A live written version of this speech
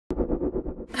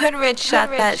HoodRich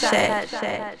shot that shit.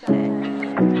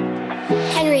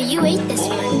 Henry, you ate this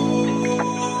one.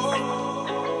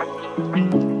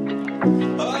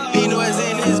 He know what's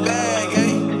in his bag,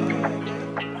 eh?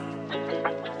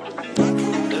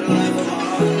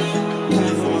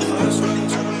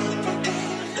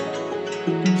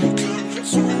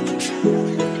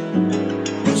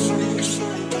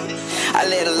 I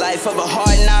led a life of a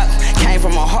hard knock, came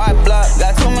from a hard block.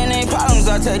 Got too many problems,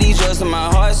 I take these drugs and my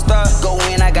heart stop. Go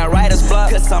in, I got writer's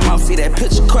block, cause I'm off, see that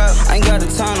picture crap. I ain't got the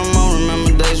time no more,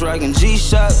 remember days rocking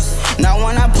G-Shocks. Now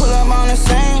when I pull up on the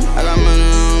scene, I got money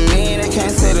on me, they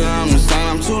can't say that I'm the same,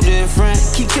 I'm too different.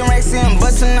 Keep your racks in,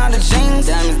 bustin' all the jeans,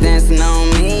 diamonds dancing on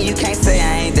me. You can't say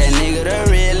I ain't that nigga,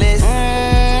 the realest.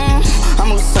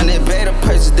 I'm a Sunday beta,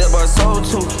 purchase that boy sold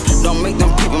to. Don't make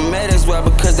them people mad as well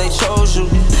because they chose you.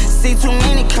 See too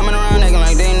many coming around acting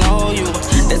like they know you.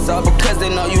 That's all because they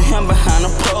know you him behind the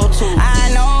Pro Tools.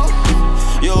 I know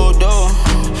you do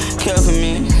care for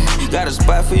me, got a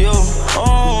spot for you.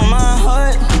 Oh, my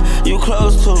heart, you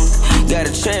close to.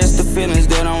 Gotta cherish the feelings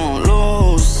that I won't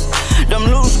lose. Them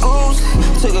loose screws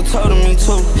took a toll to me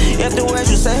too. If the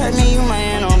words you say hurt me, you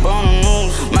might end up on the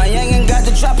news. My youngin' got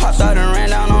the drop, hopped out and ran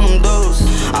down on them dudes.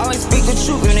 Always speak the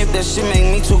truth, and if that shit make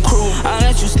me too cruel, I'll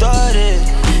let you start it,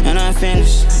 and I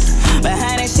finish.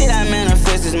 Behind that shit I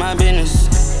manifest is my business.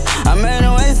 I made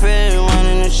a way for everyone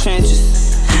in the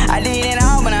trenches. I did it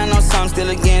all, but I know some still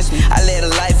against me. I led a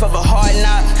life of a hard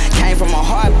knock, came from a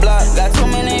hard block. Got too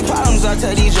many problems, I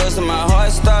take these drugs and my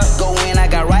heart stop. Go in, I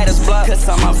got writer's block, cause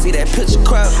I'm off, see that picture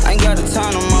crap. I ain't got the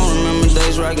time no more, remember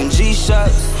days rocking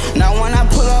G-Shocks. Now when I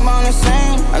pull up on the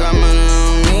scene, I got money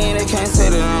on me, they can't say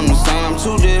that I'm the same, I'm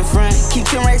too different.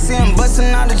 Keep your racks in,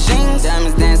 bustin' all the jeans,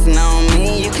 diamonds dancing on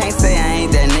me. You can't say I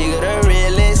ain't that nigga, the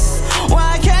realest. Where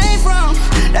I came from,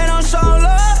 they don't show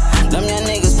love. Them young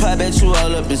niggas pop at you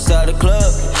all up inside the club.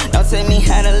 Don't tell me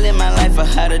how to live my life or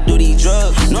how to do these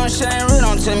drugs. No shit ain't real,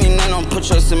 don't tell me nothing, don't put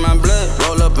trust in my blood.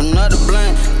 Roll up another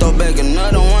blunt, throw back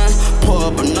another one, pour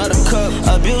up another cup,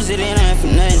 abuse it, it ain't for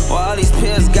nothing. Well, all these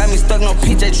pills got me stuck, no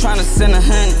PJ tryna send a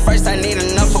hun. First I need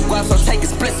enough for guap, so take a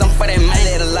split, some for that money. I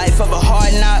led a life of a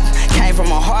hard knock, came from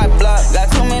a hard block.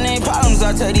 Got too many problems,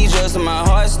 I take these drugs and my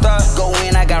heart stop. Go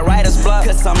in, I got writer's block,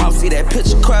 cause I'm off, see that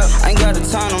picture crap. I ain't got the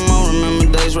time no more,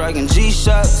 remember days rocking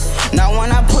G-Shocks. Now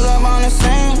when I pull up on the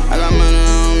scene, I got money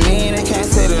on me, they can't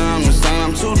say that I'm the same,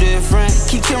 I'm too different.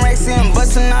 Keep your racks in,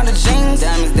 bustin' all the jeans,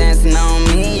 diamonds dancing on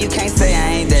me. You can't say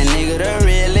I ain't that nigga.